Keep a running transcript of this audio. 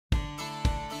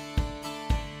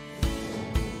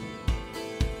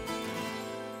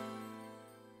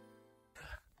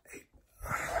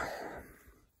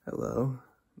Hello,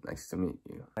 nice to meet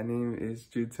you. My name is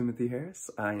Jude Timothy Harris.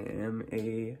 I am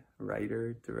a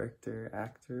writer, director,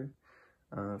 actor,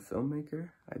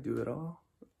 filmmaker. I do it all.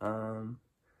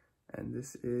 And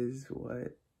this is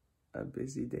what a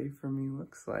busy day for me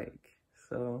looks like.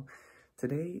 So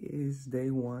today is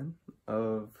day one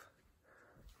of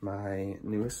my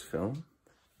newest film.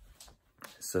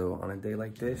 So on a day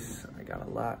like this, I got a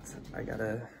lot I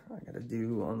gotta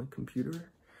do on the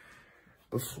computer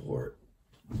before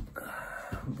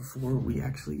we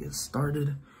actually get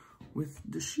started with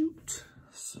the shoot.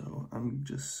 So I'm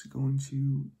just going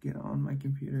to get on my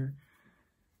computer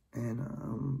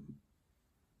and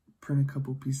print a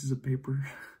couple pieces of paper,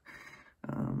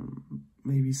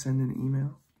 maybe send an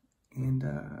email, and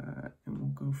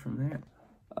we'll go from there.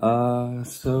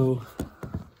 So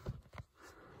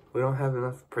we don't have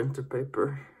enough printer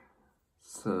paper,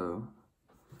 so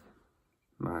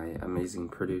my amazing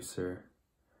producer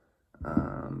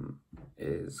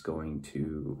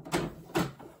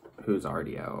who's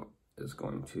already out, is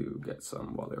going to get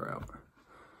some while they're out.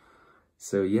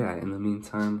 So yeah, in the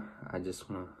meantime, I just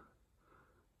want to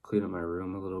clean up my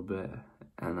room a little bit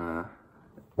and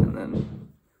then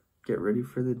get ready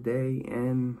for the day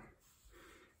and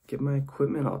get my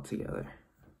equipment all together.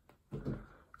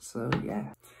 So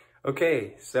yeah.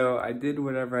 Okay, so I did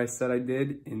whatever I said I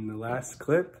did in the last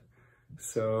clip.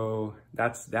 So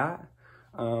that's that.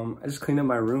 I just cleaned up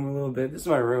my room a little bit. This is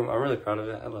my room. I'm really proud of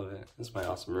it. I love it. This is my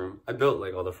awesome room. I built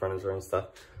like all the furniture and stuff.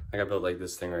 Like I built like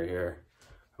this thing right here.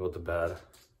 I built the bed.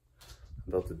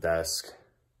 I built the desk.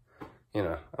 You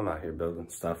know, I'm out here building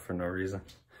stuff for no reason.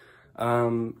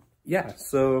 Yeah,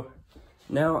 so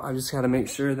now I just gotta make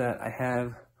sure that I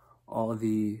have all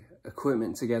the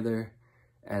equipment together,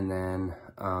 and then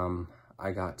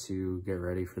I got to get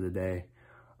ready for the day.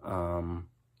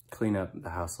 Clean up the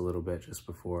house a little bit just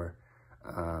before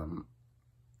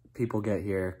people get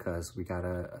here, because we got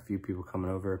a few people coming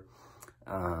over.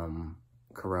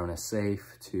 Corona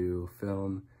safe to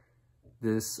film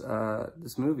this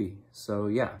movie. So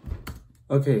yeah.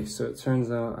 Okay, so it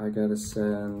turns out I gotta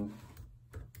send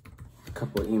a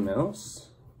couple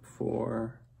emails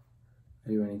before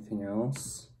I do anything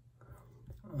else.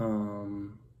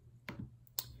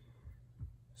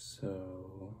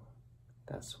 So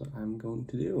that's what I'm going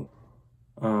to do.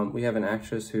 We have an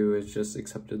actress who has just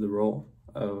accepted the role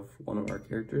of one of our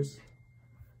characters.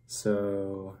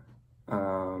 So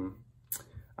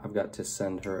I've got to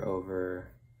send her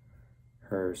over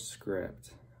her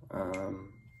script.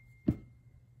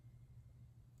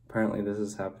 Apparently this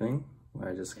is happening.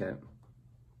 I just get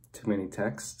too many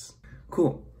texts.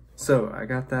 Cool. So I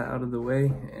got that out of the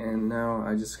way, and now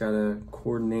I just gotta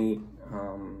coordinate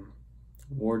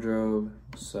wardrobe.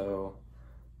 So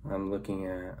I'm looking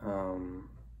at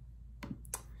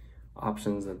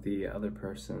options that the other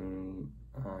person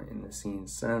in the scene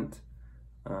sent,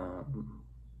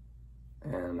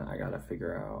 and I gotta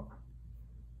figure out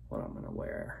what I'm gonna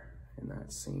wear in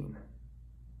that scene,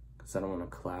 because I don't want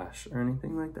to clash or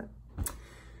anything like that.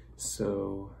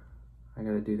 So I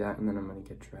gotta do that, and then I'm gonna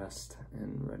get dressed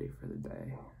and ready for the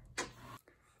day.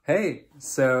 Hey,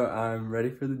 so I'm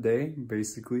ready for the day,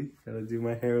 basically. Gotta do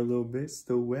my hair a little bit,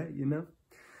 still wet, you know?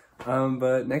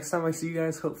 But next time I see you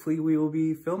guys, hopefully we will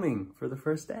be filming for the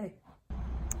first day.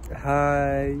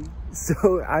 Hi.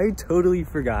 So I totally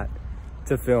forgot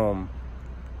to film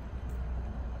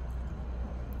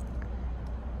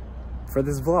for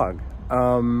this vlog.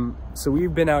 So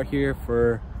we've been out here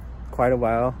for quite a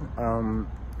while,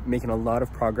 making a lot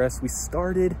of progress. We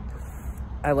started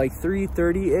at like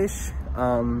 3:30-ish,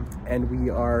 and we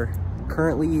are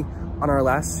currently on our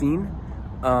last scene.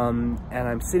 And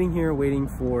I'm sitting here waiting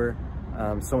for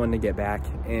someone to get back,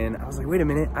 and I was like, wait a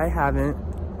minute, I haven't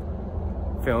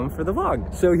filmed for the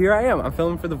vlog. So here I am, I'm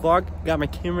filming for the vlog, got my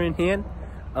camera in hand.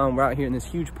 We're out here in this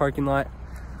huge parking lot,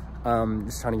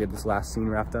 just trying to get this last scene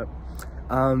wrapped up.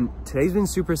 Today's been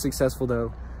super successful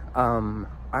though.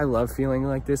 I love feeling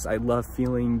like this. I love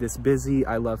feeling this busy.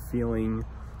 I love feeling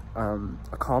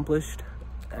accomplished,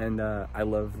 and I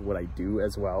love what I do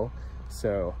as well.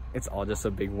 So it's all just a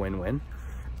big win-win.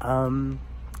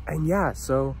 And yeah,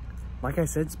 so like I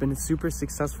said, it's been a super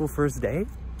successful first day.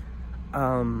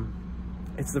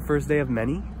 It's the first day of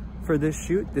many for this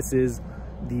shoot. This is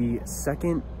the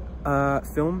second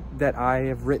film that I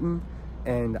have written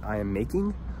and I am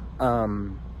making.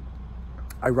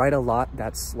 I write a lot.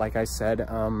 That's, like I said,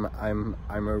 I'm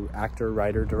an actor,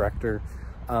 writer, director.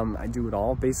 I do it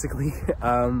all basically.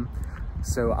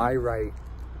 So I write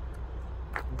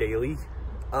daily.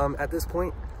 At this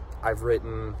point, I've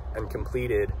written and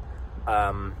completed.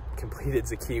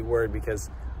 Completed's a key word, because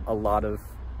a lot of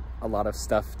a lot of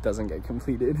stuff doesn't get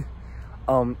completed.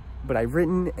 But I've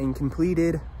written and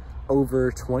completed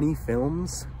over 20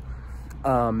 films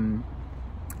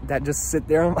that just sit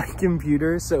there on my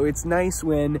computer. So it's nice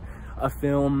when a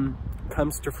film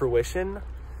comes to fruition,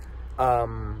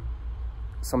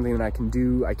 something that I can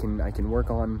do, I can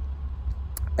work on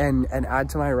and add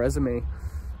to my resume,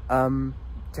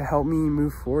 to help me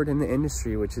move forward in the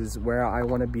industry, which is where I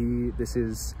want to be. This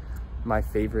is my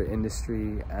favorite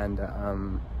industry, and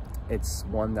it's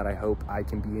one that I hope I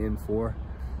can be in for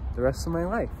the rest of my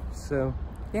life. So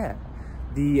yeah,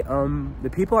 the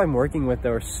people I'm working with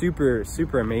are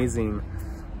super amazing.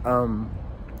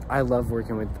 I love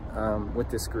working with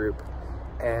this group,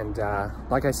 and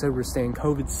like I said, we're staying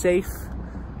COVID safe,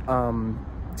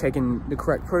 taking the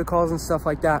correct protocols and stuff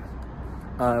like that.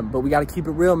 But we got to keep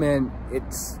it real, man.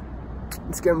 It's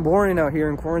getting boring out here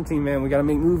in quarantine, man. We got to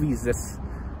make movies. That's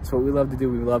what we love to do.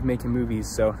 We love making movies,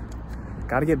 so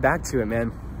got to get back to it,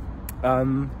 man.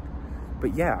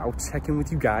 But yeah, I'll check in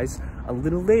with you guys a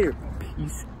little later.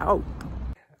 Peace out.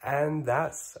 And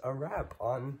that's a wrap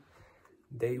on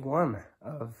day 1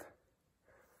 of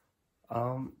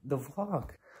the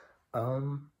vlog.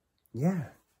 Yeah,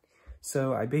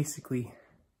 so I basically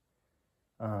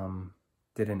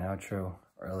did an outro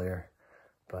earlier,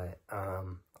 but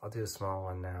I'll do a small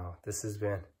one now. This has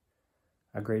been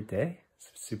a great day,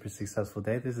 super successful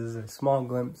day. This is a small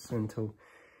glimpse into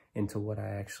what I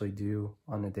actually do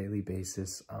on a daily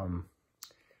basis.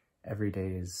 Every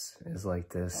day is like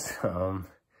this,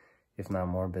 if not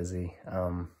more busy.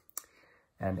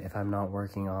 And if I'm not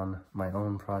working on my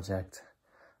own project,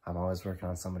 I'm always working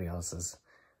on somebody else's,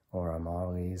 or I'm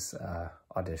always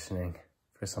auditioning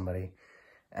for somebody.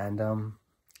 And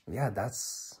yeah,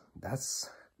 that's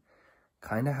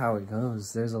kind of how it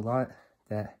goes. There's a lot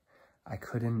that I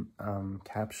couldn't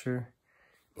capture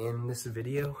in this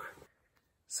video.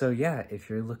 So yeah, if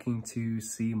you're looking to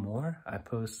see more, I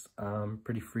post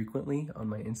pretty frequently on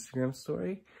my Instagram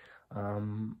story.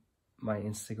 My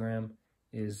Instagram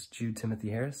is Jude Timothy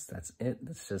Harris. That's it.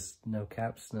 That's just no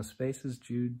caps, no spaces.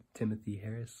 Jude Timothy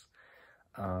Harris.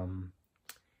 And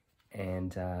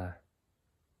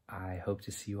I hope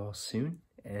to see you all soon.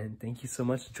 And thank you so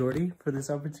much, Jordy, for this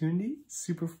opportunity.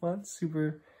 Super fun,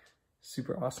 super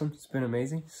awesome. It's been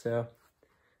amazing. So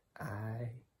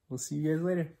I will see you guys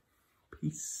later.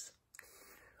 Peace.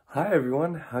 Hi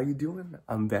everyone, how you doing?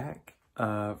 I'm back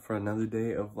for another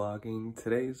day of vlogging.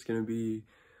 Today is gonna be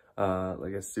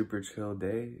like a super chill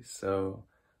day, so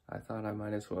I thought I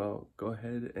might as well go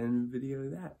ahead and video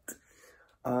that.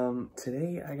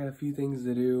 Today I got a few things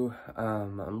to do.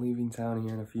 I'm leaving town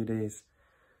here in a few days,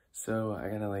 so I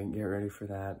gotta like get ready for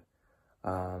that.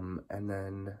 And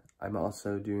then I'm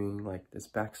also doing like this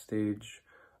backstage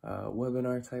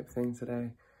webinar type thing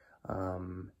today.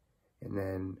 And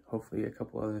then hopefully a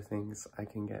couple other things I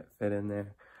can get fit in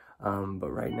there.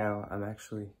 But right now I'm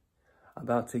actually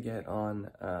about to get on,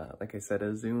 like I said,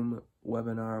 a Zoom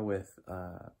webinar with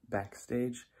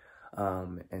Backstage.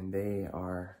 And they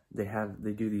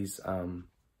do these, I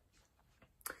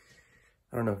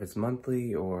don't know if it's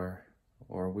monthly or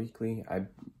weekly. I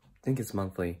think it's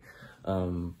monthly.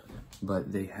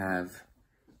 But they have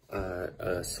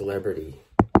a celebrity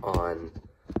on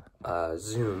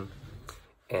Zoom,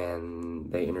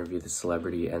 and they interview the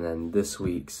celebrity. And then this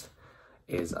week's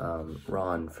is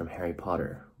Ron from Harry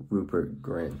Potter, Rupert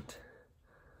Grint.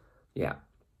 Yeah,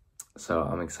 so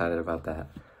I'm excited about that.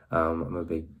 I'm a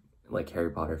big like Harry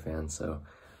Potter fan, so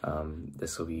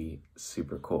this will be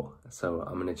super cool. So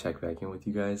I'm gonna check back in with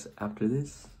you guys after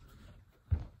this.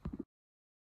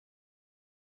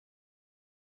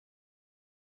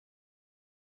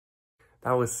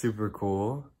 That was super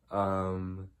cool.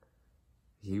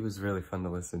 He was really fun to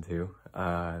listen to.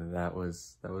 That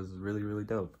was really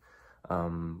dope.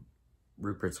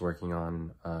 Rupert's working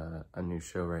on a new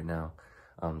show right now,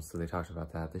 so they talked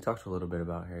about that. They talked a little bit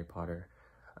about Harry Potter,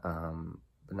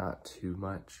 but not too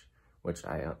much, which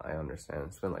I understand.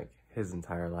 It's been like his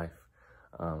entire life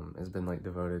has been like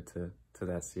devoted to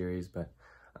that series. But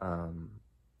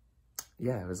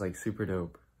yeah, it was like super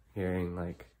dope hearing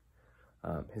like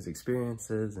his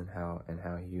experiences and how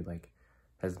he like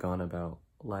has gone about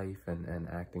life and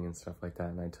acting and stuff like that.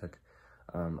 And I took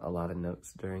a lot of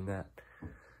notes during that.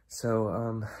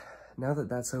 So now that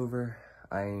that's over,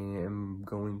 I am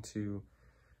going to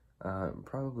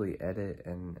probably edit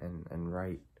and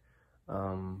write.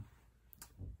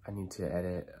 I need to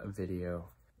edit a video,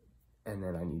 and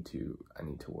then I need to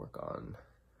work on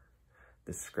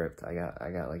the script. I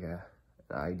got like an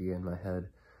idea in my head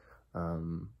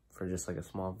for just like a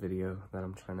small video that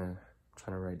I'm trying to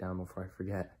write down before I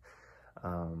forget.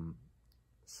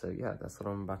 So yeah, that's what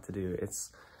I'm about to do.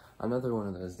 It's another one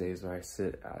of those days where I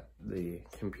sit at the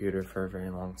computer for a very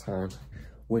long time,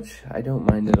 which I don't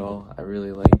mind at all. I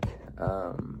really like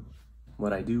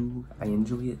what I do. I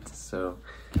enjoy it, so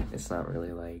it's not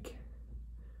really like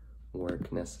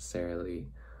work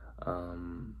necessarily.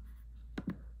 So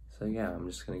yeah, I'm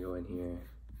just gonna go in here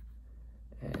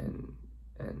and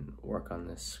work on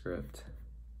this script.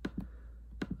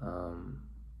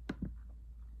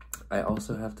 I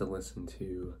also have to listen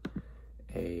to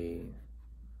a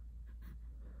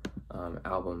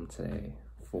album today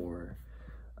for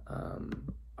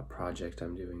a project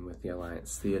I'm doing with the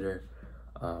Alliance Theater.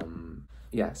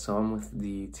 Yeah, so I'm with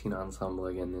the teen ensemble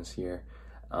again this year,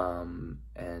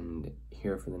 and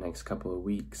here for the next couple of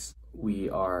weeks we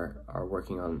are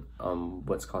working on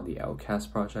what's called the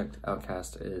Outcast project.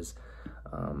 Outcast is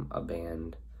a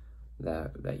band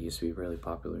that used to be really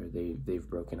popular. They've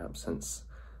broken up since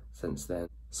then.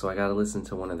 So I got to listen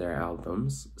to one of their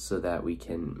albums so that we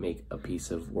can make a piece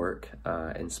of work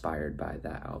inspired by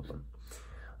that album.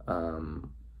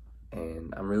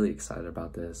 And I'm really excited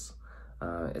about this.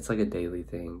 It's like a daily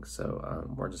thing,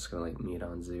 so we're just gonna like meet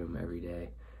on Zoom every day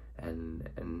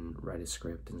and write a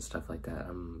script and stuff like that.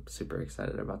 I'm super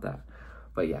excited about that.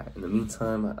 But yeah, in the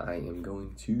meantime, I am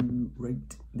going to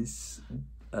write this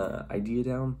idea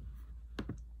down.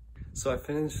 So I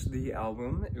finished the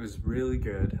album. It was really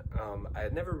good. I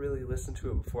had never really listened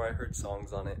to it before I heard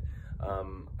songs on it.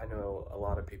 I know a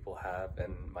lot of people have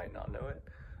and might not know it.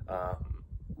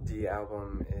 The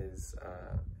album is,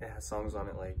 it has songs on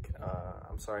it like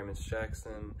I'm Sorry Miss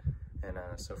Jackson and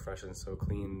So Fresh and So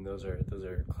Clean. Those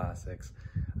are classics.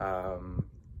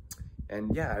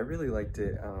 And yeah, I really liked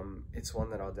it. It's one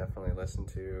that I'll definitely listen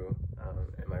to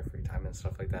in my free time and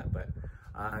stuff like that. But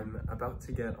I'm about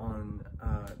to get on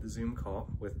the Zoom call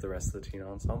with the rest of the teen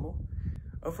ensemble.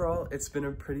 Overall, it's been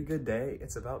a pretty good day.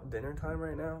 It's about dinner time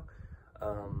right now.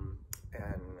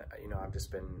 And you know, I've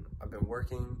been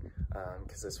working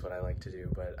because that's what I like to do,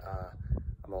 but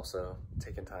I'm also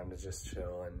taking time to just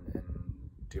chill and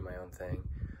do my own thing,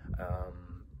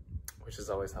 which is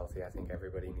always healthy. I think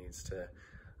everybody needs to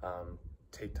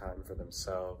take time for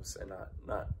themselves and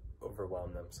not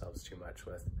overwhelm themselves too much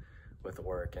with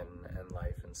work and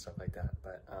life and stuff like that.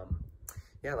 But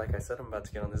yeah, like I said, I'm about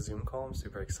to get on the Zoom call. I'm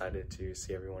super excited to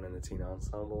see everyone in the teen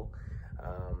ensemble.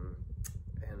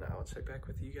 And I'll check back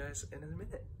with you guys in a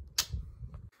minute.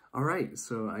 All right,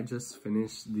 so I just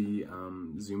finished the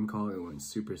Zoom call. It went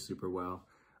super well.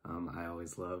 I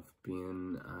always love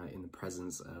being in the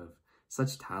presence of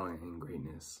such talent and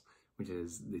greatness, which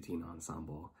is the teen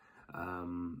ensemble.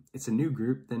 It's a new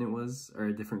group than it was, or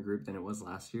a different group than it was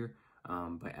last year,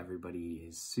 but everybody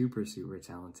is super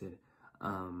talented.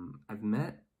 I've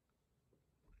met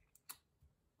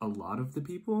a lot of the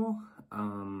people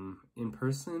in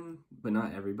person, but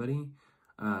not everybody.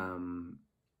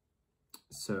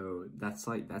 So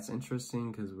that's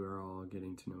interesting because we're all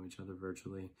getting to know each other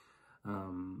virtually,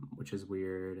 which is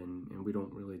weird, and we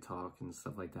don't really talk and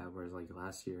stuff like that. Whereas like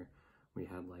last year we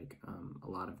had like a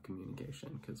lot of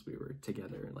communication because we were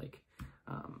together like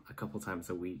a couple times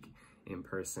a week in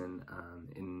person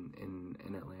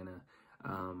in Atlanta.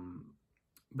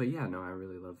 But yeah, no, I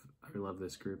really love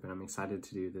this group, and I'm excited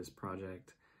to do this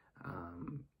project.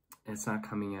 It's not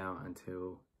coming out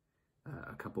until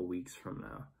a couple weeks from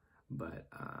now, but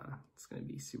it's gonna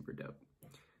be super dope.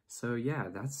 So yeah,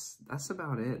 that's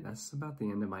about it. That's about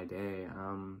the end of my day.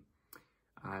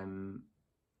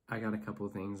 I got a couple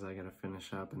of things I gotta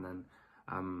finish up, and then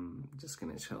I'm just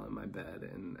gonna chill in my bed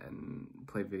and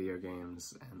play video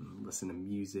games and listen to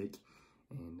music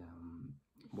and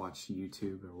watch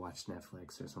YouTube or watch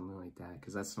Netflix or something like that,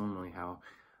 because that's normally how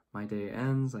my day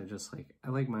ends. I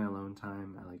like my alone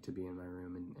time. I like to be in my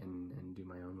room and do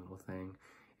my own little thing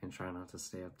and try not to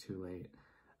stay up too late.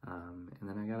 And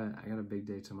then I got a big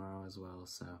day tomorrow as well,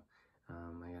 so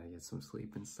I gotta get some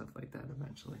sleep and stuff like that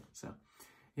eventually. So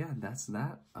yeah, that's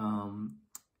that.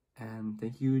 And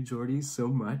thank you, Jordy, so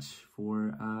much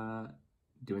for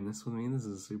doing this with me. This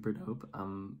is super dope.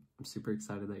 I'm super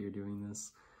excited that you're doing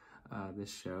this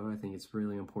show. I think it's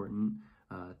really important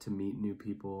to meet new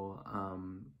people,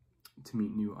 to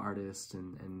meet new artists,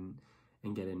 and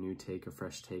get a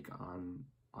fresh take on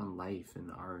life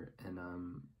and art. And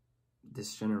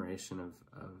this generation of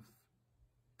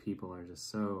people are just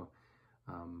so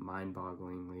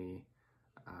mind-bogglingly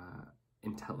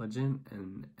intelligent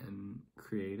and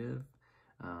creative.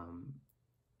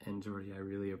 And Jordy, I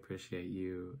really appreciate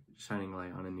you shining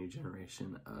light on a new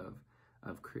generation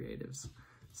of creatives.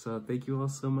 So thank you all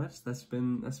so much. That's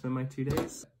been my 2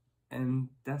 days, and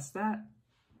that's that.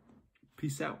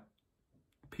 Peace out.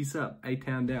 Peace up.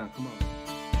 A-Town down. Come on.